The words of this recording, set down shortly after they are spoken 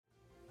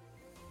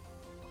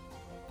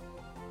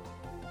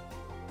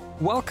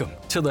Welcome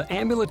to the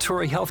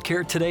Ambulatory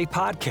Healthcare Today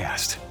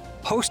podcast,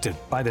 hosted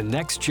by the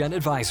Next Gen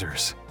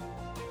Advisors.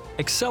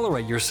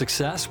 Accelerate your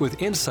success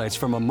with insights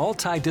from a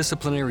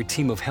multidisciplinary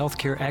team of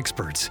healthcare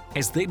experts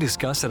as they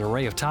discuss an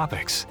array of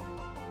topics.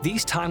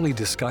 These timely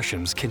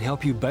discussions can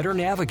help you better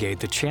navigate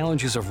the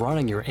challenges of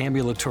running your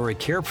ambulatory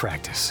care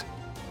practice.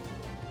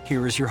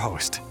 Here is your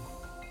host.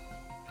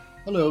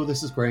 Hello,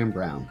 this is Graham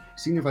Brown,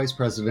 Senior Vice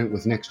President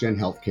with Next Gen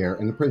Healthcare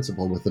and a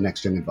Principal with the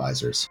Next Gen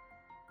Advisors.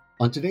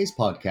 On today's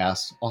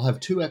podcast, I'll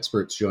have two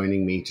experts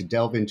joining me to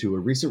delve into a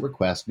recent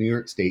request New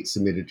York State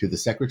submitted to the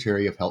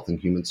Secretary of Health and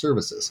Human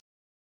Services,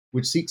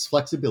 which seeks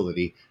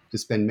flexibility to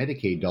spend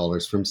Medicaid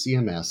dollars from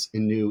CMS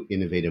in new,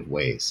 innovative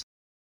ways.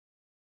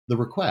 The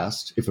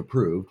request, if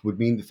approved, would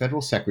mean the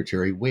federal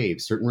secretary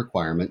waives certain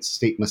requirements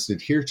state must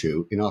adhere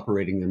to in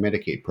operating their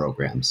Medicaid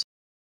programs.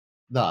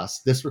 Thus,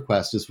 this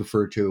request is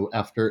referred to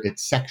after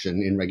its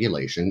section in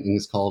regulation and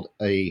is called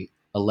a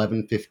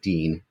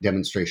 1115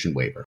 demonstration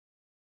waiver.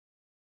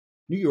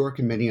 New York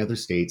and many other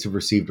states have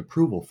received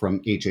approval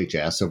from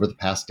HHS over the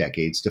past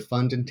decades to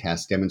fund and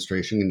test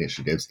demonstration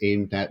initiatives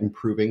aimed at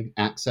improving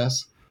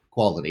access,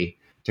 quality,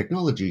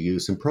 technology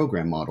use, and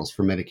program models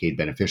for Medicaid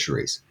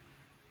beneficiaries.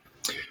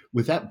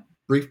 With that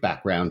brief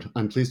background,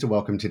 I'm pleased to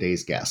welcome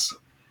today's guests.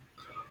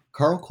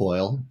 Carl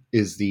Coyle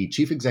is the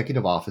Chief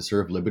Executive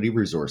Officer of Liberty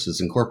Resources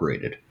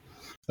Incorporated,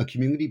 a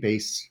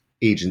community-based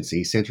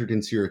agency centered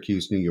in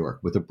Syracuse, New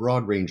York, with a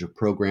broad range of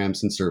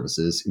programs and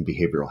services in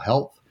behavioral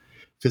health,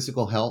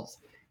 physical health,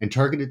 and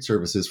targeted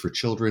services for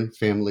children,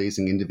 families,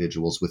 and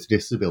individuals with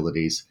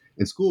disabilities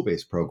and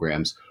school-based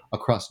programs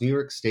across New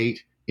York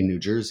State, in New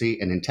Jersey,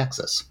 and in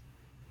Texas.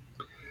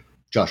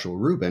 Joshua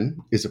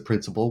Rubin is a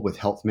principal with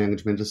Health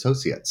Management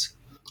Associates,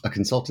 a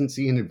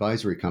consultancy and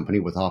advisory company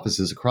with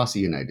offices across the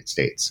United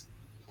States.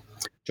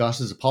 Josh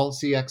is a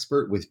policy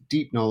expert with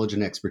deep knowledge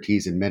and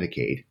expertise in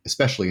Medicaid,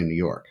 especially in New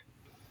York.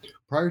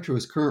 Prior to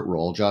his current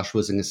role, Josh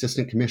was an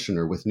assistant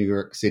commissioner with New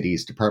York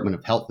City's Department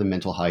of Health and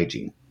Mental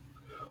Hygiene.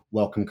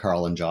 Welcome,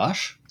 Carl and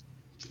Josh.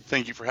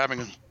 Thank you for having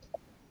us.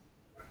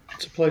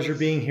 It's a pleasure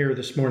being here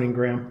this morning,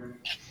 Graham.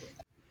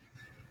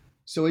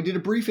 So I did a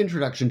brief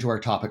introduction to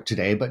our topic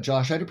today, but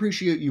Josh, I'd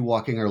appreciate you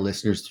walking our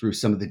listeners through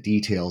some of the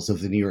details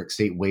of the New York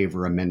State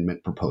waiver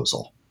amendment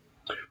proposal.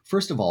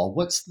 First of all,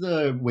 what's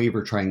the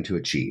waiver trying to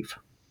achieve?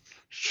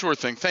 Sure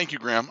thing. Thank you,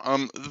 Graham.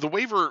 The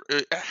waiver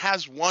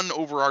has one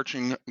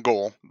overarching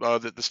goal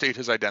that the state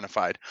has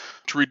identified: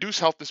 to reduce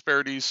health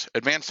disparities,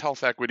 advance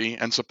health equity,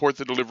 and support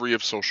the delivery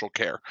of social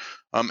care.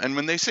 And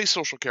when they say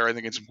social care, I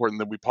think it's important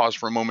that we pause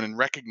for a moment and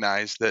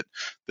recognize that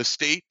the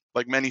state,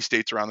 like many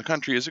states around the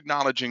country, is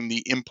acknowledging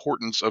the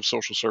importance of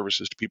social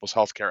services to people's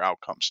healthcare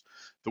outcomes.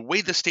 The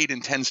way the state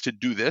intends to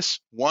do this,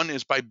 one,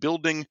 is by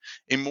building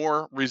a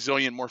more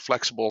resilient, more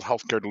flexible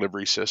healthcare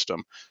delivery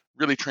system,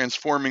 really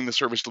transforming the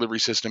service delivery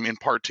system in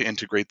part to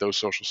integrate those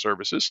social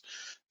services.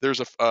 There's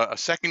a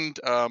second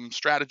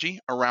strategy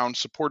around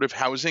supportive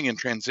housing and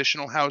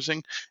transitional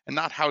housing, and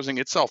not housing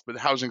itself, but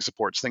housing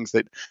supports, things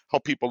that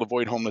help people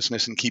avoid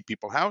homelessness and keep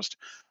people housed.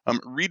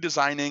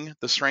 Redesigning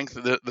the strength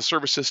of the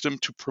service system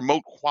to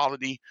promote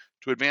quality,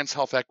 to advance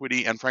health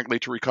equity, and frankly,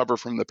 to recover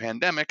from the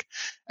pandemic.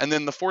 And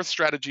then the fourth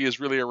strategy is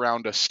really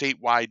around a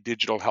statewide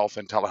digital health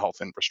and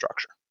telehealth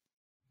infrastructure.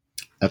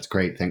 That's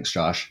great. Thanks,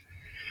 Josh.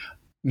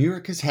 New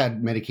York has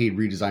had Medicaid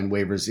redesign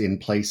waivers in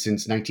place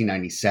since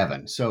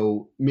 1997.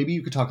 So maybe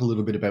you could talk a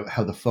little bit about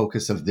how the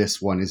focus of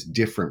this one is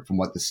different from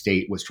what the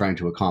state was trying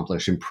to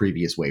accomplish in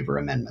previous waiver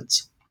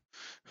amendments.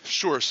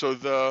 Sure. So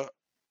the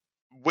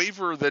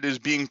waiver that is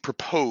being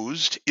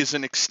proposed is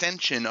an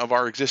extension of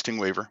our existing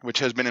waiver, which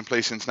has been in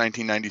place since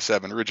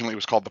 1997. Originally, it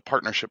was called the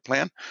Partnership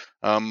Plan.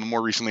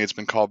 More recently, it's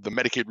been called the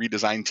Medicaid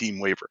Redesign Team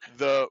Waiver.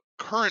 The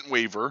current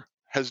waiver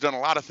has done a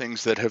lot of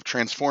things that have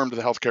transformed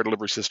the healthcare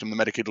delivery system, the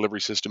Medicaid delivery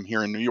system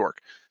here in New York.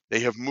 They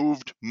have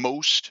moved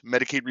most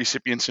Medicaid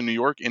recipients in New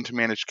York into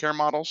managed care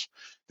models.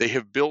 They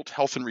have built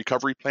health and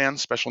recovery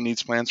plans, special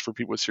needs plans for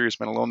people with serious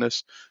mental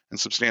illness and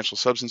substantial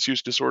substance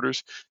use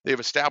disorders. They have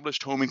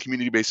established home and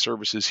community-based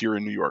services here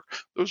in New York.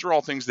 Those are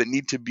all things that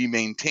need to be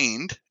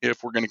maintained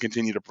if we're going to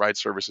continue to provide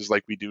services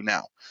like we do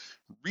now.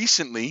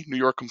 Recently, New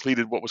York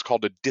completed what was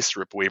called a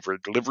DSRIP waiver,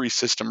 Delivery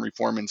System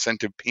Reform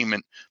Incentive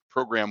Payment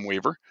Program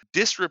waiver.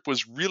 DSRIP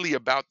was really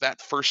about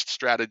that first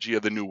strategy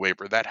of the new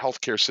waiver, that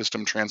healthcare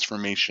system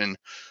transformation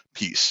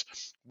piece.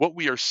 What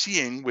we are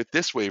seeing with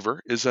this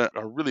waiver is a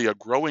really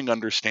growing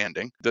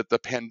understanding that the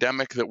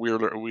pandemic that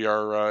we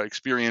are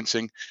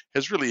experiencing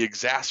has really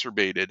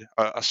exacerbated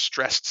a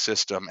stressed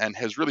system and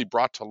has really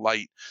brought to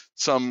light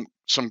some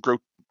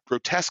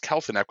grotesque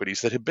health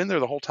inequities that have been there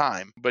the whole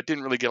time, but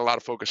didn't really get a lot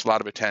of focus, a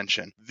lot of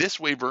attention. This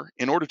waiver,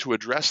 in order to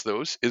address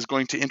those, is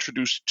going to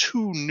introduce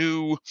two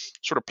new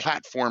sort of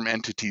platform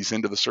entities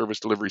into the service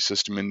delivery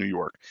system in New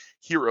York.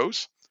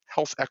 HEROES,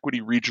 Health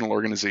Equity Regional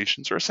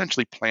Organizations, are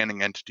essentially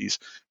planning entities,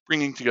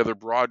 bringing together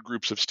broad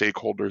groups of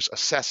stakeholders,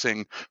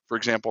 assessing, for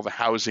example, the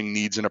housing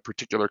needs in a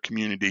particular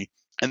community,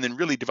 and then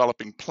really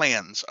developing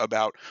plans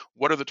about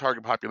what are the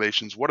target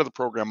populations, what are the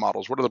program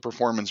models, what are the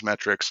performance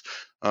metrics,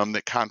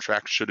 that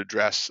contracts should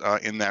address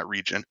in that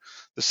region.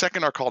 The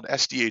second are called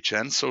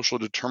SDHN, Social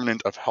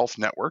Determinant of Health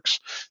Networks.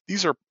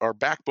 These are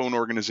backbone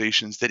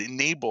organizations that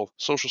enable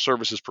social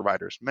services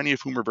providers, many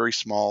of whom are very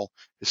small,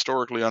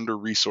 historically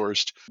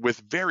under-resourced,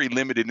 with very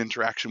limited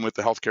interaction with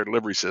the healthcare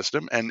delivery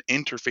system, and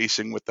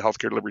interfacing with the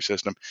healthcare delivery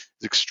system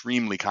is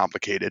extremely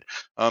complicated.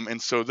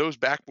 And so those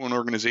backbone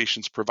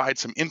organizations provide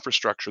some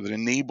infrastructure that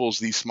enables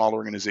these small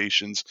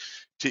organizations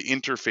to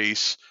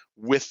interface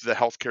with the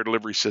healthcare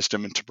delivery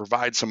system and to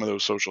provide some of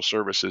those social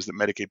services that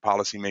Medicaid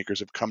policymakers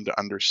have come to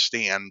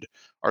understand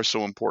are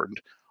so important.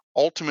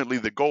 Ultimately,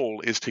 the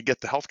goal is to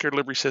get the healthcare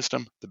delivery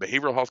system, the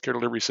behavioral healthcare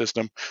delivery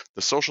system,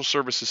 the social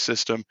services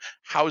system,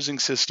 housing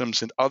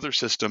systems, and other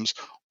systems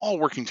all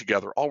working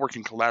together, all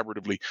working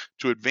collaboratively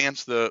to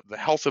advance the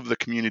health of the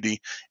community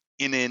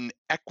in an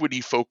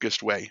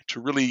equity-focused way, to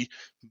really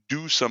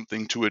do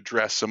something to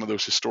address some of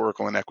those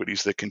historical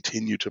inequities that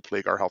continue to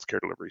plague our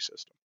healthcare delivery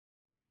system.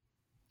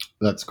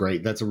 That's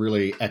great. That's a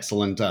really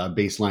excellent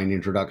baseline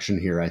introduction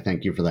here. I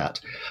thank you for that.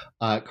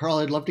 Carl,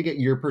 I'd love to get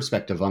your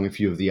perspective on a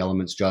few of the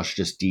elements Josh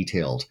just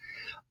detailed.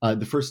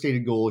 The first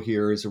stated goal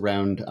here is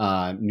around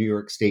New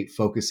York State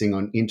focusing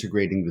on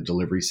integrating the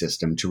delivery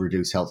system to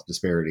reduce health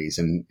disparities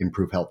and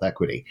improve health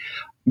equity.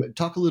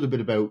 Talk a little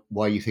bit about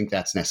why you think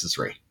that's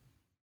necessary.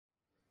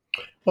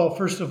 Well,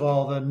 first of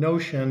all,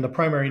 the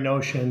primary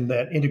notion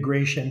that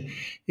integration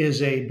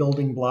is a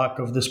building block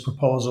of this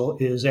proposal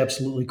is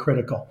absolutely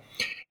critical.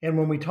 And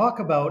when we talk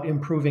about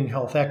improving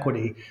health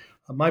equity,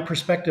 my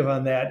perspective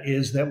on that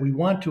is that we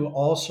want to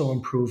also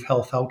improve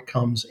health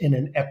outcomes in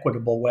an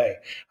equitable way.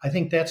 I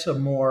think that's a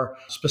more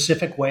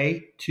specific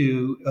way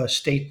to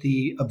state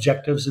the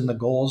objectives and the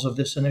goals of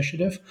this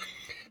initiative.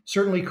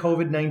 Certainly,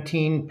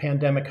 COVID-19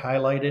 pandemic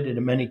highlighted and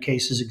in many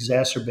cases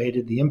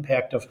exacerbated the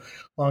impact of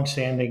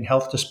longstanding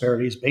health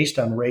disparities based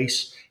on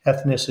race,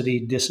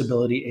 ethnicity,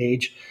 disability,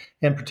 age,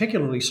 and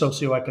particularly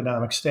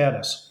socioeconomic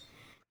status.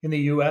 In the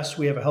U.S.,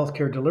 we have a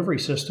healthcare delivery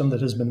system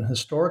that has been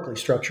historically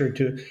structured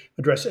to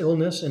address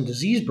illness and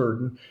disease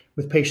burden,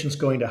 with patients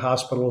going to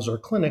hospitals or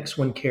clinics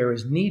when care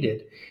is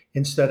needed,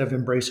 instead of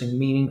embracing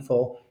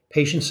meaningful,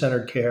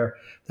 patient-centered care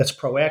that's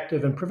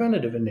proactive and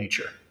preventative in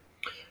nature.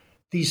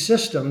 These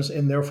systems,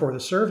 and therefore the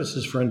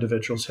services for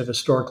individuals, have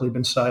historically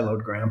been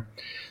siloed, Graham.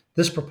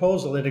 This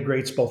proposal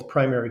integrates both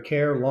primary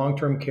care,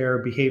 long-term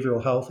care,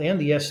 behavioral health, and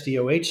the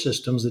SDOH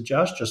systems that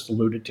Josh just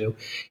alluded to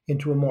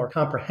into a more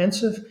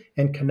comprehensive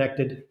and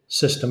connected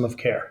system of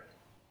care.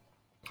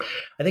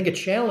 I think a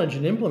challenge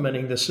in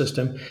implementing this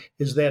system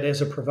is that as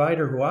a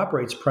provider who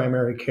operates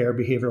primary care,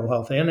 behavioral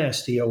health, and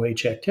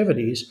SDOH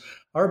activities,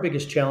 our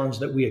biggest challenge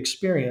that we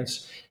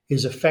experience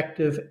is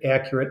effective,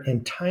 accurate,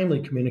 and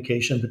timely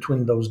communication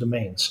between those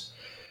domains.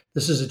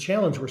 This is a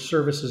challenge where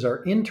services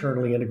are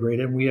internally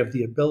integrated and we have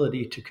the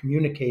ability to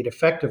communicate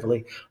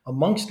effectively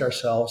amongst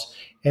ourselves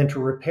and to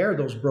repair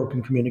those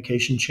broken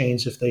communication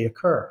chains if they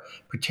occur,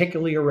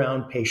 particularly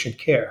around patient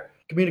care.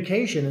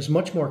 Communication is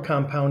much more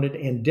compounded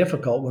and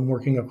difficult when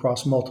working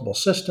across multiple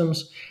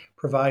systems,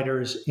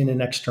 providers in an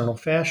external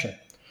fashion.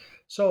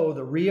 So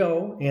the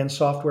RIO and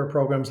software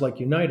programs like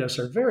Unitas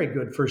are very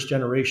good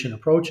first-generation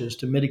approaches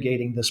to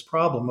mitigating this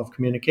problem of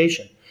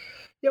communication.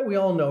 Yet we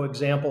all know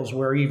examples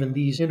where even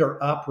these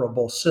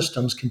interoperable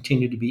systems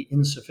continue to be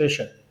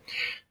insufficient.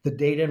 The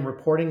data and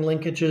reporting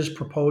linkages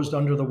proposed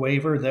under the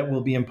waiver that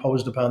will be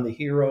imposed upon the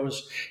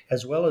HEROES,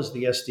 as well as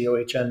the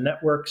SDOHN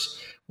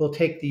networks, will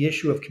take the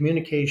issue of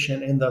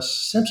communication and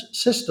thus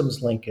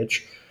systems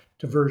linkage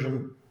to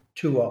version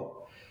 2.0.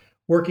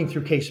 Working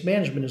through case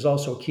management is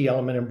also a key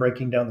element in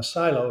breaking down the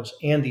silos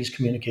and these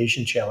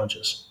communication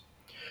challenges.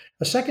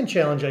 A second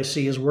challenge I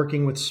see is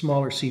working with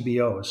smaller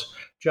CBOs.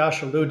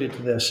 Josh alluded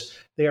to this.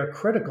 They are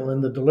critical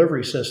in the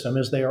delivery system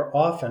as they are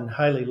often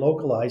highly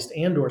localized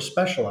and/or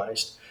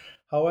specialized.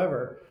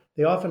 However,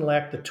 they often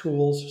lack the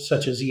tools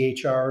such as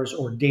EHRs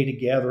or data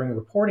gathering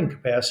reporting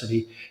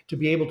capacity to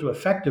be able to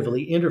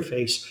effectively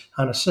interface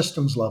on a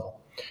systems level.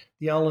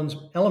 The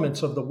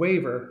elements of the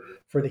waiver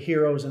for the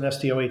HEROES and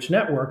SDOH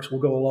networks will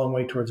go a long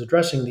way towards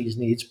addressing these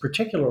needs,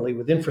 particularly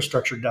with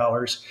infrastructure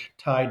dollars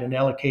tied and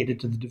allocated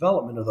to the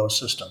development of those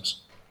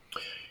systems.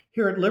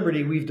 Here at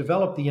Liberty, we've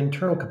developed the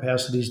internal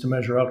capacities to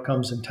measure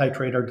outcomes and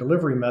titrate our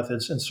delivery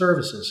methods and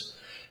services.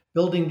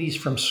 Building these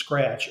from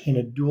scratch in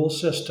a dual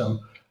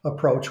system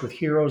approach with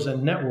HEROES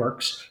and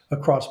networks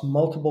across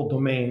multiple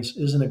domains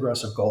is an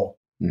aggressive goal.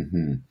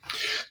 Mm-hmm.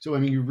 So,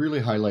 you really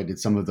highlighted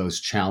some of those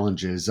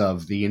challenges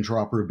of the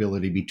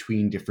interoperability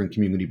between different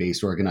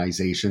community-based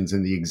organizations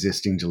and the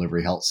existing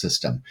delivery health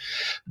system.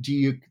 Do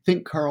you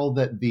think, Carl,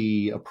 that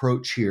the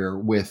approach here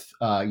with,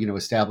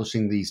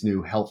 establishing these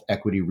new health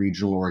equity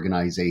regional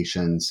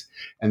organizations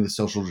and the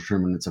social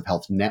determinants of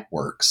health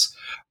networks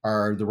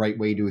are the right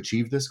way to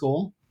achieve this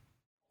goal?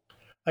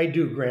 I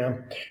do,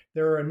 Graham.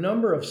 There are a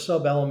number of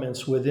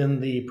sub-elements within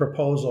the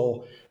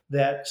proposal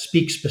that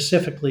speak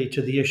specifically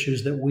to the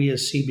issues that we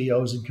as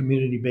CBOs and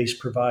community-based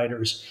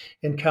providers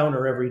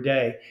encounter every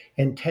day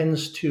and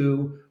tends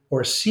to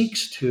or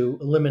seeks to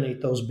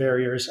eliminate those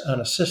barriers on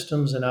a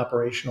systems and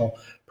operational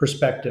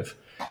perspective.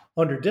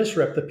 Under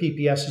DSRIP, the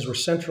PPSs were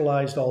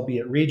centralized,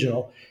 albeit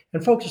regional,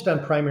 and focused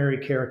on primary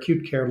care,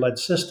 acute care-led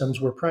systems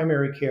where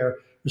primary care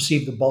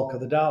received the bulk of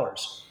the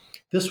dollars.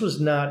 This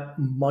was not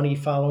money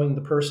following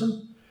the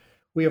person.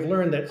 We have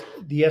learned that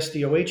the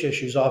SDOH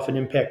issues often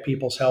impact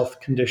people's health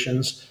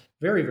conditions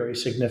very, very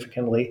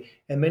significantly,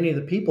 and many of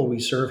the people we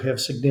serve have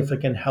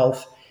significant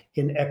health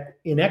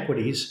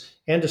inequities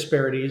and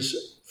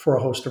disparities for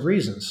a host of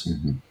reasons.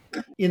 Mm-hmm.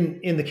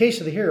 In the case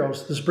of the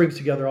heroes, this brings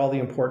together all the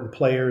important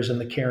players in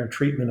the care and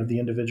treatment of the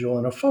individual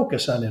and a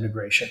focus on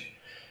integration.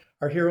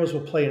 Our heroes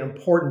will play an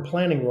important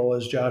planning role,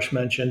 as Josh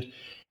mentioned,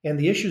 and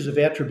the issues of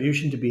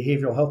attribution to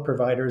behavioral health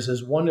providers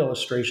is one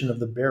illustration of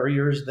the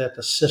barriers that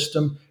the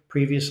system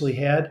previously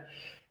had.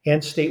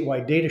 And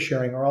statewide data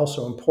sharing are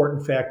also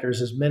important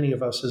factors, as many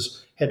of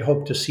us had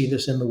hoped to see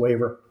this in the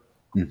waiver.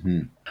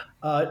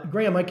 Mm-hmm.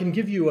 Graham, I can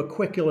give you a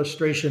quick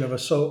illustration of a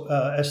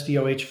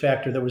SDOH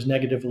factor that was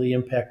negatively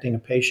impacting a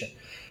patient.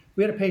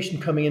 We had a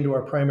patient coming into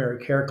our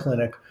primary care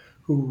clinic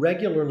who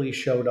regularly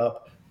showed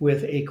up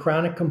with a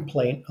chronic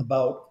complaint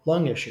about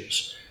lung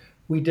issues.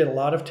 We did a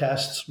lot of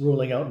tests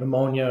ruling out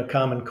pneumonia,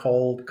 common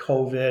cold,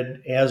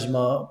 COVID,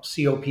 asthma,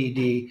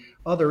 COPD,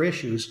 other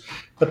issues.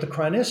 But the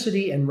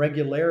chronicity and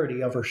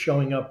regularity of her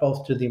showing up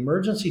both to the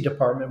emergency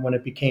department when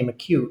it became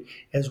acute,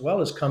 as well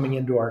as coming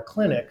into our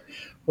clinic,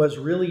 was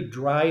really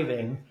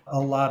driving a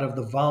lot of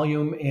the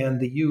volume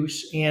and the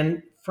use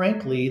and,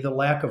 frankly, the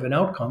lack of an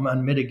outcome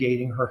on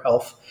mitigating her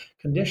health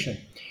condition.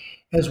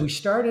 As we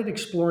started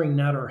exploring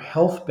not her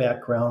health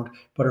background,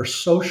 but her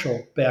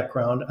social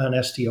background on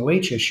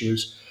SDOH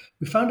issues,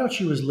 we found out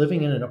she was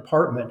living in an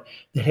apartment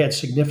that had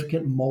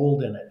significant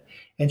mold in it,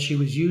 and she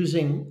was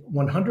using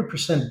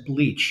 100%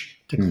 bleach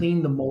to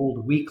clean the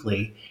mold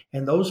weekly,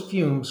 and those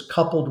fumes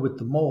coupled with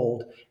the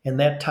mold and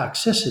that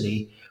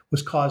toxicity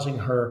was causing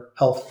her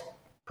health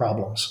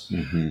problems.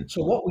 Mm-hmm.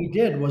 So what we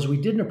did was we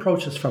didn't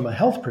approach this from a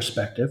health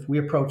perspective, we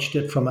approached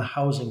it from a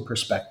housing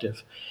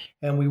perspective.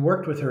 And we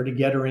worked with her to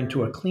get her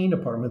into a clean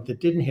apartment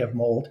that didn't have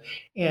mold,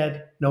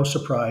 and no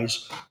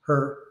surprise,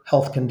 her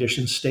health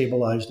conditions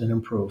stabilized and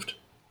improved.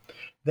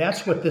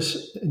 That's what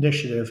this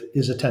initiative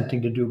is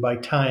attempting to do by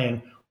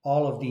tying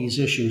all of these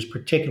issues,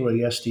 particularly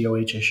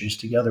SDOH issues,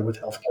 together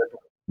with healthcare.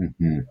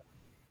 Mm-hmm.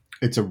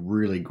 It's a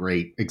really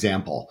great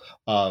example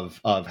of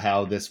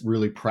how this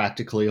really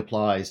practically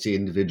applies to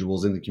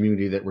individuals in the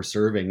community that we're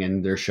serving,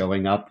 and they're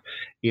showing up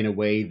in a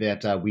way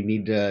that we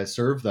need to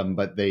serve them.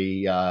 But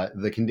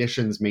the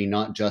conditions may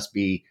not just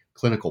be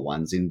clinical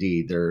ones.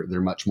 Indeed, they're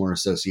much more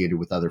associated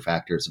with other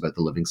factors about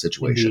the living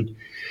situation. Indeed.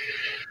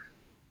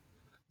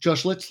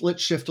 Josh,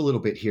 let's shift a little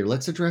bit here.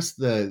 Let's address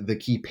the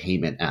key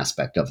payment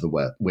aspect of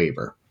the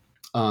waiver.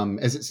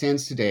 As it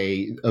stands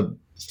today,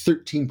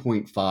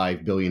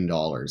 $13.5 billion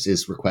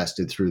is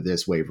requested through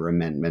this waiver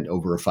amendment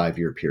over a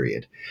 5-year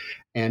period.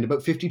 And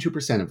about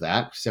 52% of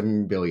that,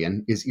 $7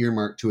 billion, is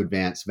earmarked to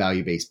advance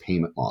value-based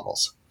payment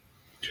models.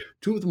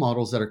 Two of the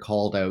models that are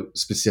called out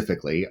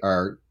specifically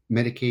are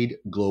Medicaid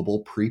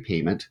Global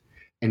Prepayment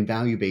and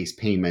value-based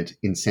payment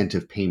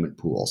incentive payment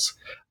pools.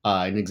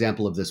 An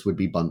example of this would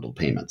be bundled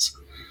payments.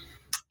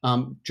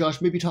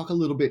 Josh, maybe talk a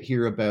little bit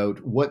here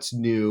about what's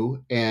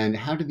new and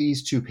how do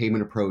these two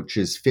payment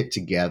approaches fit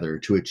together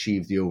to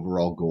achieve the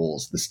overall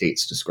goals the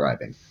state's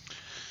describing?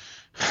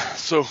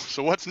 So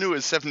what's new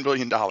is $7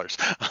 billion,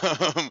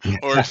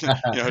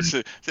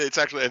 it's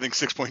actually I think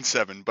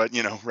 6.7, but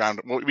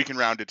we can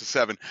round it to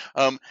 7.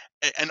 And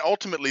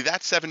ultimately,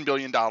 that $7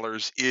 billion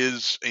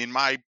is, in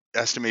my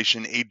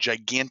estimation, a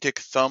gigantic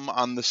thumb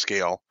on the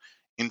scale,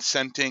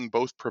 incenting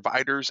both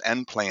providers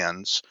and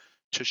plans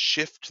to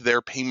shift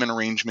their payment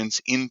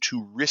arrangements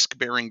into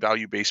risk-bearing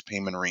value-based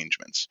payment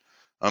arrangements.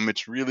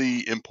 It's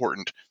really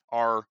important.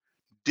 Our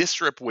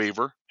DSRIP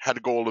waiver had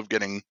a goal of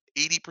getting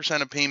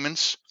 80% of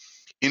payments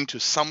into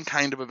some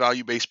kind of a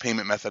value-based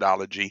payment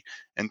methodology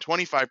and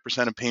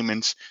 25% of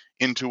payments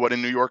into what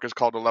in New York is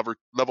called a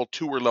level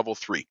 2 or level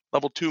 3.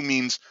 Level 2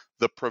 means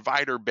the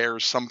provider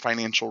bears some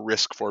financial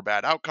risk for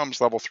bad outcomes.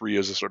 Level 3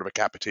 is a sort of a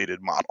capitated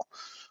model.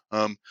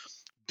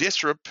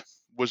 DSRIP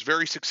was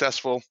very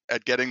successful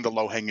at getting the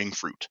low-hanging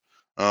fruit.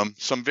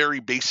 Some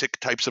very basic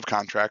types of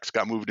contracts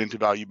got moved into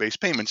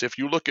value-based payments. If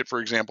you look at, for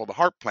example, the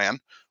HARP plan,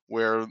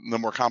 where the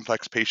more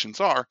complex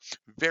patients are,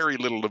 very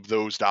little of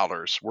those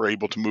dollars were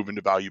able to move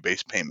into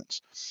value-based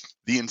payments.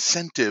 The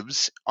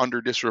incentives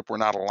under DSRIP were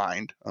not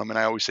aligned. And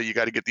I always say you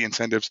got to get the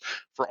incentives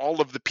for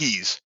all of the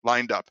P's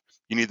lined up.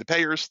 You need the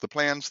payers, the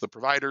plans, the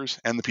providers,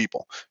 and the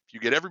people. If you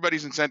get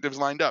everybody's incentives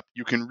lined up,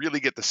 you can really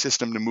get the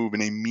system to move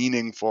in a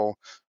meaningful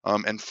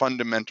and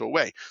fundamental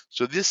way.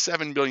 So this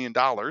 $7 billion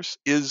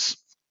is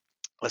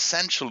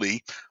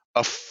essentially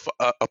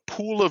a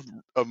pool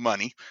of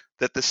money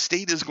that the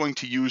state is going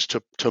to use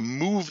to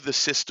move the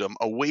system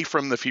away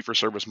from the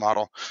fee-for-service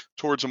model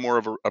towards a more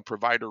of a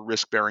provider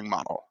risk-bearing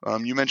model.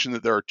 You mentioned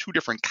that there are two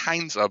different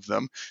kinds of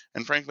them,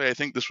 and frankly, I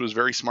think this was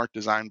very smart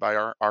design by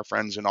our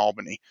friends in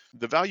Albany.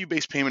 The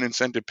value-based payment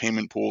incentive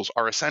payment pools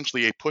are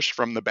essentially a push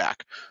from the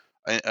back.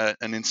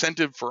 an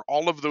incentive for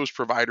all of those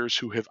providers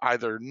who have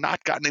either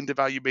not gotten into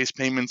value-based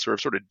payments or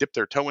have sort of dipped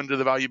their toe into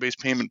the value-based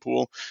payment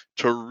pool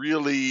to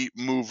really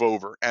move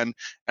over. And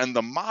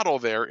the model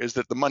there is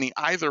that the money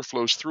either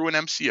flows through an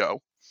MCO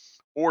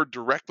or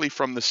directly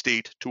from the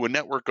state to a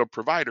network of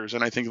providers.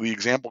 And I think the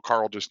example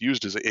Carl just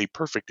used is a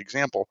perfect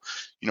example.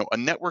 A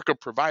network of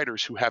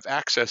providers who have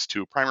access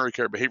to primary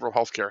care, behavioral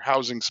health care,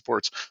 housing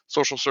supports,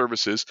 social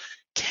services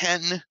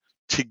can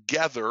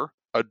together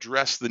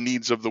address the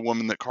needs of the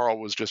woman that Carl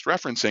was just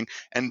referencing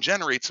and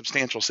generate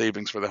substantial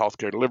savings for the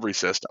healthcare delivery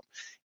system.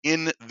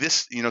 In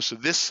this, so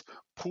this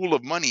pool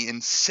of money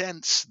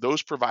incents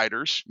those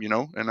providers,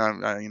 and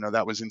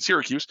that was in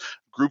Syracuse,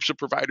 groups of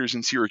providers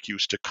in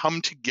Syracuse to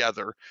come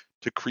together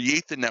to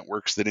create the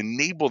networks that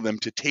enable them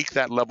to take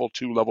that level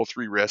 2, level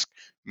 3 risk,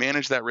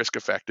 manage that risk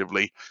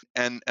effectively.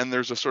 And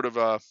there's a sort of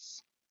a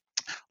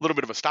little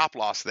bit of a stop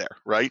loss there,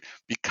 right?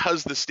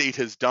 Because the state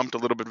has dumped a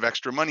little bit of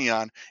extra money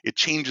on, it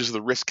changes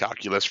the risk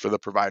calculus for the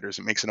providers.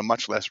 It makes it a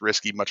much less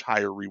risky, much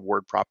higher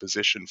reward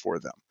proposition for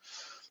them.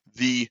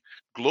 The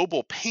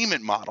global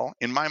payment model,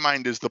 in my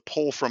mind, is the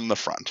pull from the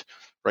front,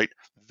 right?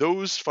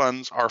 Those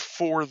funds are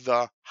for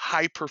the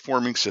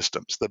high-performing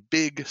systems, the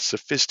big,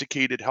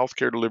 sophisticated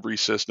healthcare delivery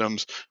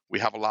systems. We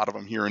have a lot of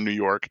them here in New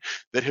York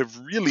that have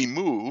really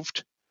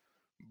moved,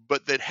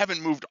 but that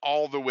haven't moved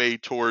all the way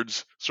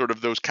towards sort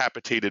of those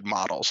capitated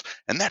models.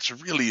 And that's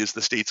really is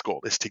the state's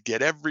goal, is to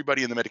get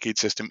everybody in the Medicaid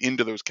system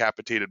into those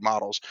capitated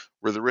models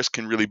where the risk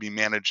can really be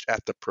managed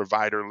at the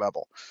provider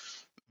level.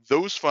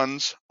 Those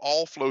funds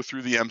all flow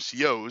through the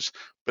MCOs,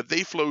 but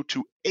they flow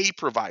to a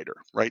provider,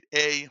 right?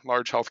 A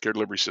large healthcare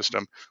delivery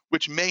system,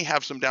 which may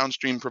have some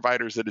downstream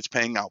providers that it's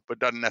paying out, but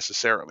doesn't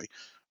necessarily,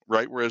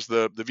 right? Whereas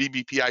the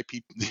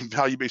VBPIP, the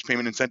value-based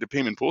payment incentive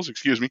payment pools,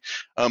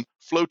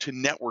 flow to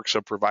networks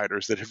of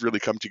providers that have really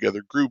come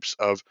together, groups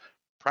of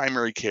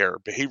primary care,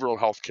 behavioral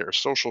health care,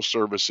 social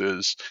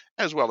services,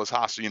 as well as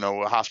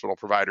hospital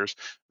providers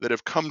that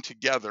have come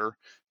together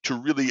to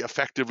really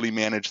effectively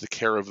manage the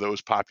care of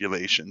those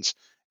populations.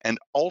 And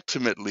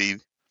ultimately,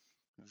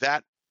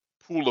 that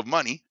pool of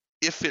money,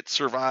 if it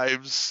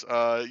survives,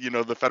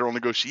 the federal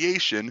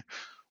negotiation,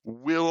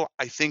 will,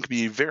 I think,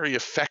 be a very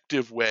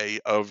effective way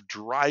of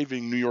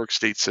driving New York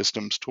State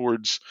systems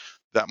towards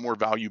that more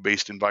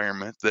value-based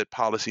environment that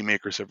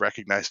policymakers have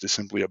recognized as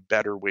simply a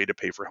better way to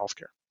pay for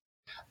healthcare.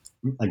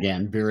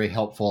 Again, very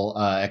helpful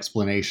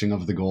explanation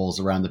of the goals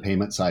around the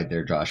payment side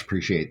there, Josh.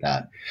 Appreciate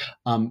that.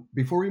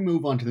 Before we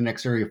move on to the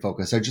next area of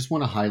focus, I just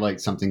want to highlight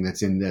something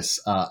that's in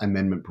this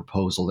amendment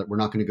proposal that we're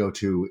not going to go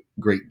to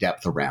great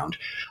depth around.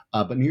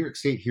 But New York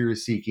State here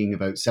is seeking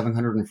about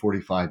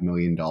 $745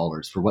 million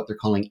for what they're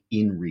calling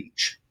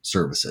in-reach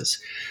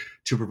services,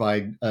 to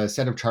provide a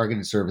set of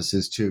targeted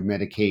services to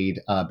Medicaid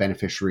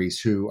beneficiaries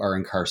who are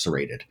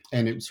incarcerated.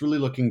 And it's really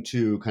looking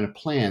to kind of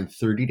plan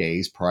 30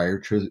 days prior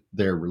to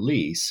their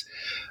release,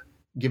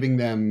 giving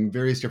them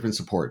various different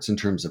supports in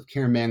terms of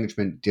care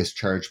management,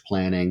 discharge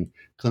planning,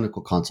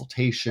 clinical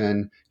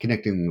consultation,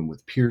 connecting them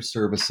with peer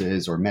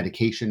services or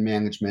medication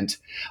management,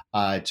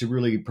 to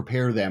really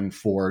prepare them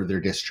for their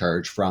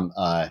discharge from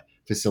a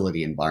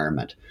facility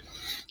environment.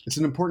 It's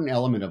an important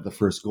element of the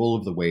first goal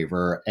of the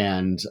waiver,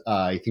 and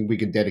I think we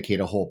could dedicate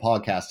a whole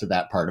podcast to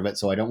that part of it,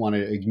 so I don't want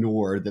to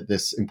ignore that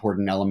this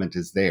important element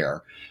is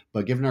there.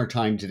 But given our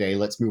time today,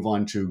 let's move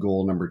on to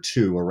goal number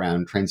 2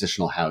 around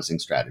transitional housing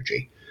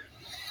strategy.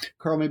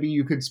 Carl, maybe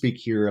you could speak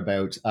here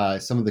about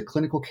some of the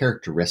clinical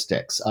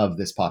characteristics of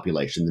this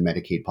population, the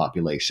Medicaid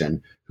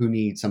population, who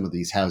need some of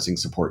these housing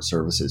support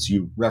services.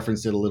 You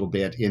referenced it a little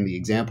bit in the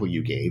example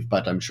you gave,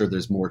 but I'm sure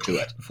there's more to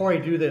it. Before I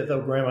do that,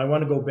 though, Graham, I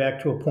want to go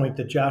back to a point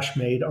that Josh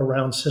made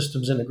around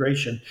systems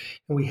integration.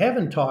 And we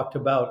haven't talked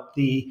about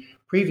the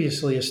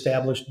previously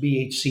established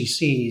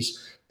BHCCs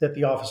that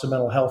the Office of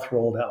Mental Health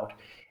rolled out.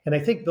 And I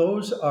think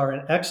those are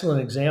an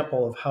excellent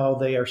example of how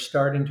they are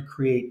starting to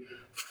create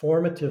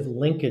formative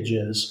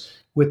linkages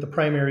with the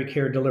primary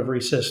care delivery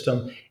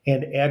system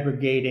and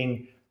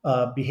aggregating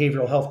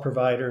behavioral health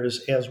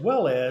providers, as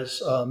well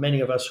as many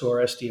of us who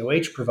are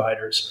SDOH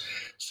providers.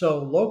 So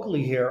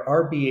locally here,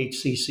 our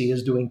BHCC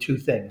is doing 2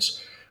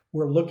 things.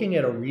 We're looking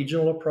at a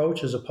regional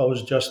approach as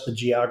opposed to just the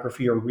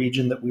geography or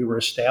region that we were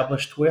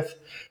established with.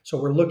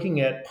 So we're looking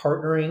at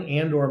partnering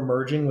and or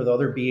merging with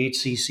other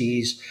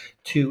BHCCs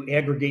to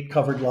aggregate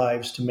covered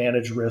lives to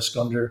manage risk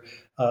under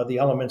the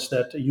elements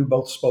that you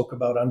both spoke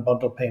about on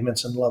bundle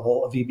payments and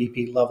level of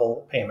VBP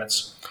level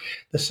payments.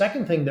 The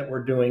second thing that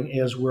we're doing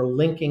is we're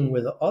linking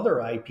with other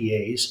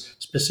IPAs,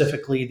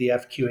 specifically the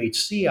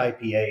FQHC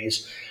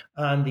IPAs,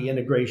 on the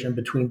integration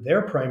between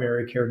their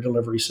primary care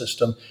delivery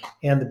system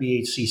and the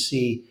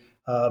BHCC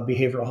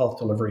behavioral health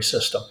delivery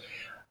system.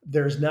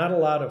 There's not a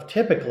lot of,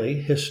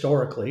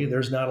 historically,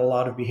 there's not a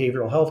lot of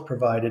behavioral health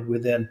provided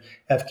within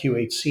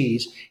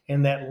FQHCs,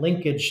 and that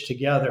linkage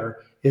together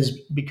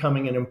is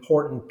becoming an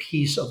important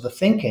piece of the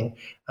thinking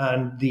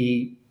on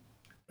the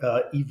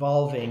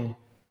evolving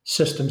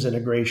systems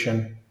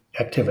integration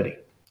activity.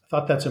 I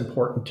thought that's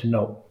important to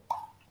note.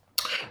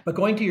 But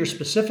going to your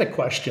specific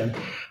question,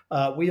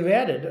 we've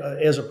added,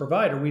 as a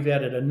provider, we've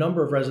added a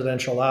number of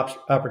residential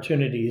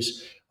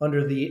opportunities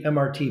under the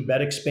MRT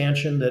bed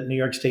expansion that New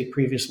York State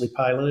previously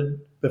piloted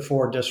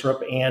before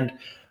DSRIP and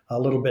a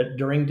little bit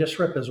during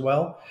DSRIP as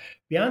well.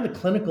 Beyond the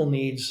clinical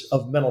needs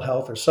of mental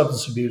health or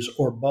substance abuse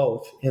or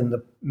both in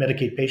the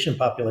Medicaid patient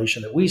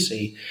population that we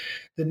see,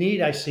 the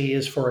need I see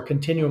is for a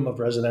continuum of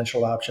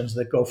residential options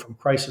that go from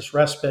crisis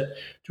respite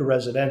to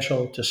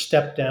residential to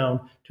step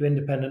down to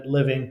independent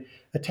living,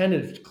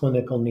 attentive to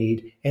clinical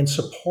need, and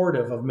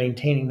supportive of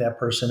maintaining that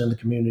person in the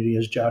community,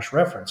 as Josh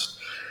referenced.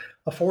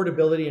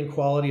 Affordability and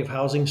quality of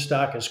housing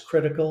stock is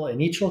critical,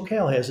 and each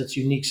locale has its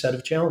unique set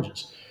of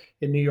challenges.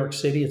 In New York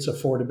City, it's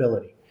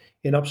affordability.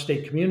 In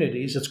upstate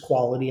communities, it's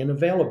quality and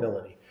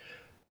availability.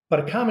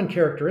 But a common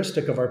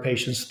characteristic of our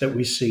patients that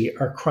we see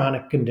are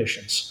chronic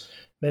conditions.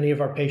 Many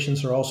of our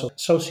patients are also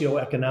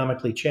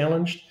socioeconomically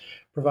challenged.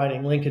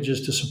 Providing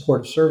linkages to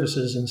supportive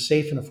services and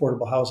safe and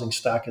affordable housing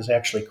stock is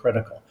actually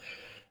critical.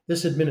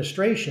 This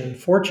administration,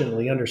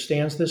 fortunately,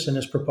 understands this and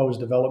has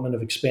proposed development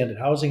of expanded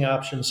housing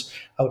options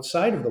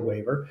outside of the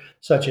waiver,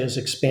 such as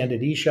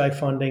expanded ESHI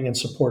funding and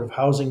supportive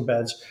housing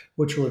beds,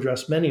 which will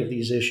address many of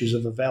these issues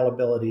of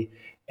availability,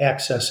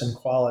 access, and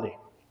quality.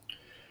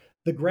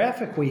 The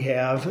graphic we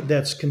have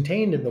that's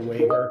contained in the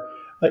waiver,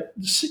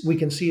 we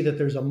can see that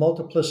there's a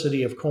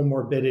multiplicity of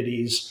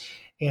comorbidities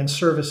and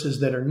services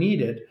that are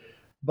needed,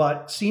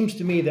 but seems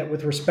to me that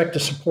with respect to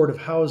supportive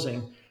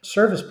housing,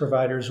 service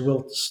providers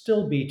will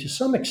still be to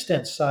some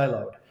extent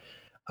siloed.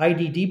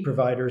 IDD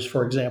providers,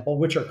 for example,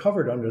 which are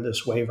covered under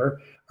this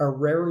waiver, are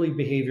rarely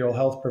behavioral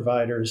health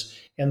providers,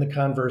 and the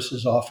converse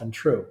is often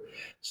true.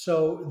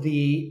 So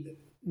the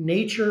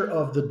nature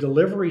of the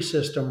delivery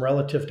system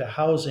relative to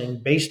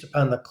housing based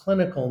upon the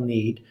clinical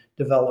need,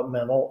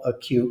 developmental,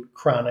 acute,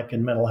 chronic,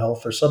 and mental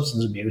health or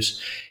substance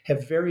abuse,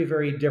 have very,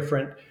 very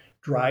different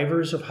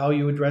drivers of how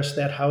you address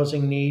that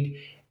housing need.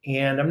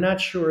 And I'm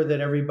not sure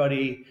that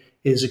everybody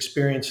is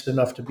experienced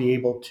enough to be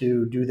able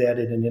to do that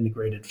in an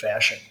integrated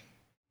fashion.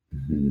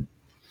 Mm-hmm.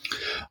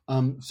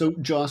 So,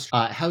 Josh,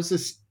 how's the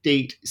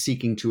state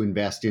seeking to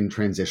invest in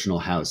transitional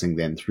housing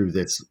then through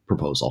this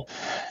proposal?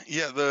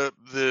 Yeah,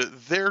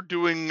 they're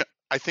doing,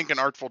 I think, an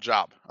artful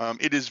job.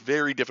 It is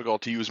very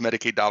difficult to use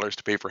Medicaid dollars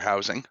to pay for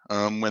housing.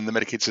 When the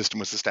Medicaid system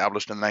was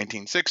established in the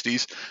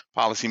 1960s,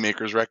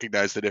 policymakers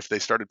recognized that if they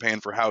started paying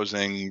for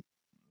housing,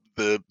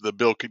 the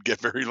bill could get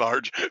very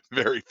large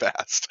very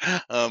fast.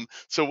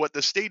 So what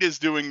the state is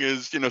doing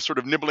is, sort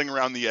of nibbling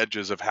around the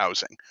edges of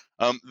housing.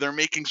 They're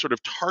making sort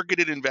of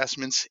targeted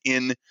investments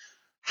in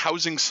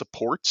housing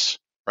supports,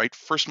 right?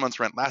 First month's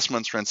rent, last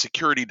month's rent,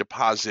 security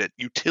deposit,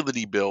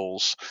 utility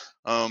bills,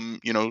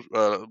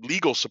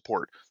 legal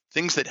support,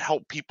 things that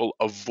help people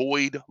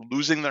avoid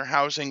losing their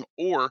housing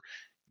or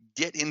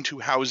get into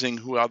housing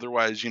who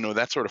otherwise,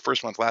 that sort of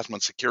first month, last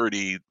month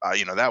security,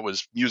 that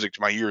was music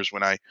to my ears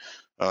when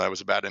that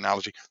was a bad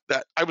analogy.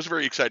 That I was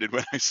very excited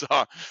when I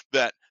saw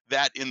that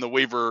in the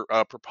waiver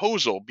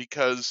proposal,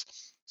 because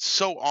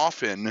so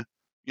often,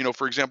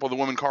 for example, the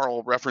woman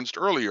Carl referenced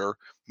earlier,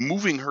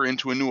 moving her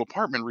into a new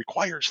apartment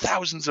requires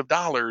thousands of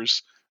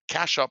dollars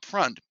cash up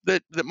front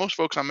that most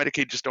folks on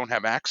Medicaid just don't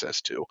have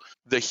access to.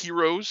 The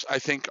HEROES, I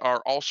think,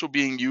 are also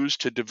being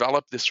used to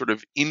develop this sort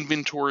of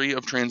inventory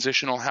of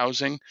transitional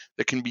housing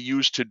that can be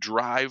used to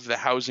drive the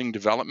housing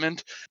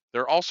development.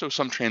 There are also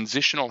some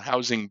transitional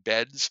housing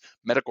beds,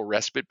 medical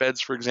respite beds,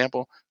 for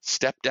example,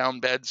 step-down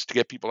beds to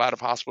get people out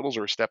of hospitals,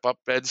 or step-up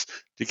beds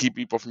to keep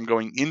people from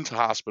going into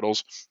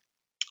hospitals.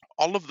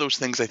 All of those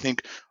things, I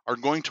think, are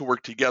going to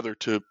work together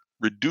to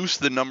reduce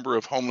the number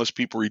of homeless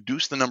people,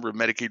 reduce the number of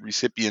Medicaid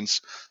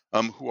recipients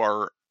who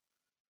are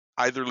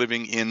either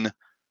living in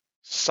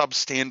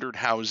substandard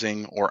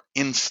housing or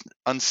in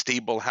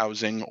unstable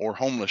housing or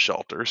homeless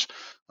shelters.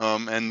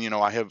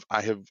 I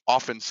have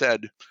often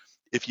said,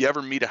 if you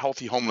ever meet a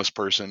healthy homeless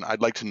person,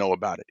 I'd like to know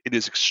about it. It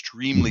is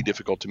extremely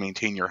difficult to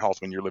maintain your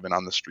health when you're living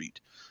on the street.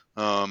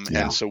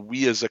 And so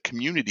we as a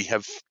community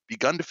have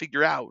begun to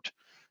figure out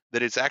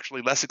that it's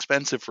actually less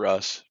expensive for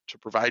us to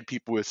provide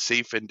people with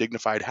safe and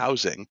dignified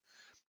housing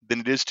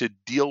than it is to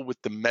deal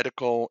with the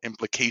medical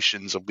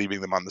implications of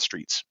leaving them on the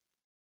streets.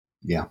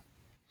 Yeah.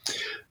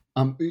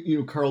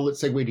 Carl,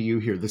 let's segue to you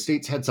here. The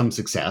state's had some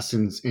success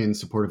in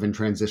supportive and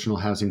transitional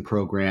housing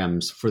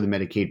programs for the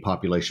Medicaid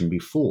population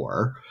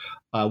before.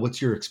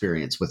 What's your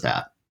experience with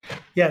that?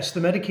 Yes,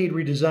 the Medicaid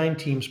Redesign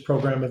Team's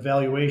program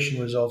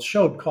evaluation results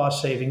showed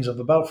cost savings of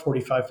about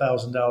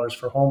 $45,000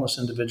 for homeless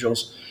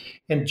individuals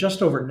and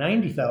just over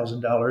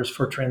 $90,000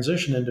 for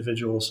transition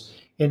individuals,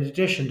 in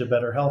addition to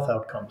better health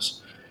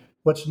outcomes.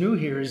 What's new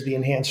here is the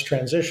Enhanced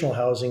Transitional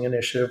Housing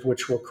Initiative,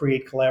 which will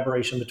create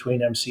collaboration between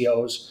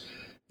MCOs,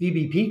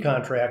 VBP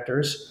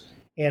contractors,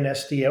 and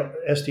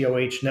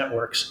SDOH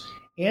networks,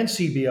 and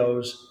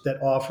CBOs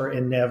that offer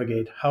and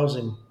navigate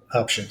housing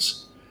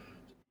options.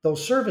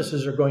 Those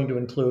services are going to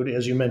include,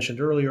 as you mentioned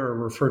earlier, or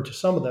referred to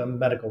some of them,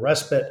 medical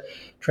respite,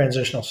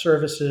 transitional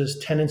services,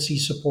 tenancy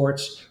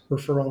supports,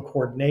 referral and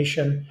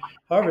coordination.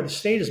 However, the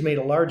state has made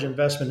a large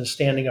investment in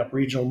standing up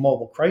regional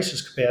mobile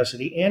crisis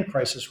capacity and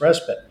crisis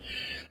respite.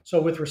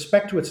 So with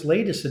respect to its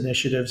latest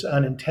initiatives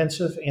on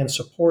intensive and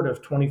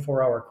supportive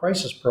 24-hour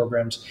crisis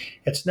programs,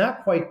 it's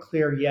not quite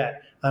clear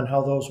yet on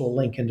how those will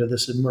link into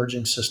this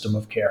emerging system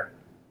of care.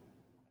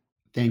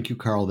 Thank you,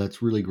 Carl.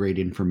 That's really great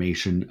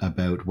information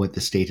about what the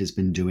state has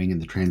been doing in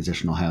the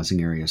transitional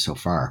housing area so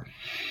far.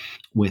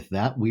 With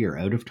that, we are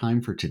out of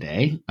time for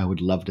today. I would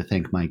love to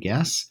thank my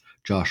guests,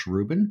 Josh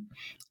Rubin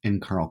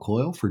and Carl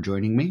Coyle, for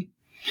joining me.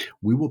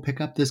 We will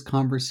pick up this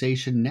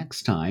conversation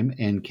next time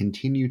and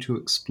continue to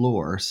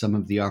explore some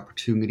of the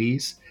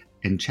opportunities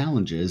and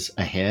challenges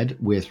ahead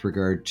with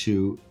regard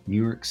to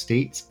New York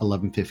State's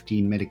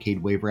 1115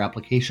 Medicaid waiver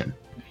application.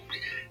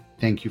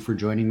 Thank you for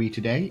joining me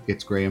today.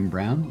 It's Graham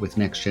Brown with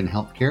NextGen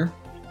Healthcare.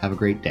 Have a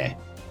great day.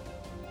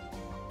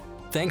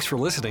 Thanks for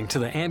listening to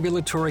the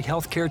Ambulatory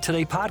Healthcare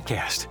Today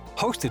podcast,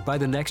 hosted by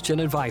the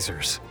NextGen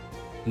Advisors.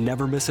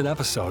 Never miss an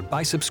episode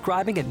by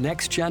subscribing at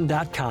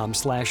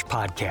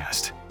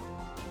nextgen.com/podcast.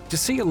 To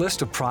see a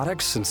list of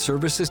products and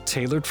services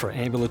tailored for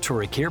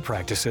ambulatory care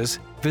practices,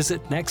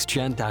 visit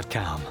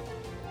nextgen.com.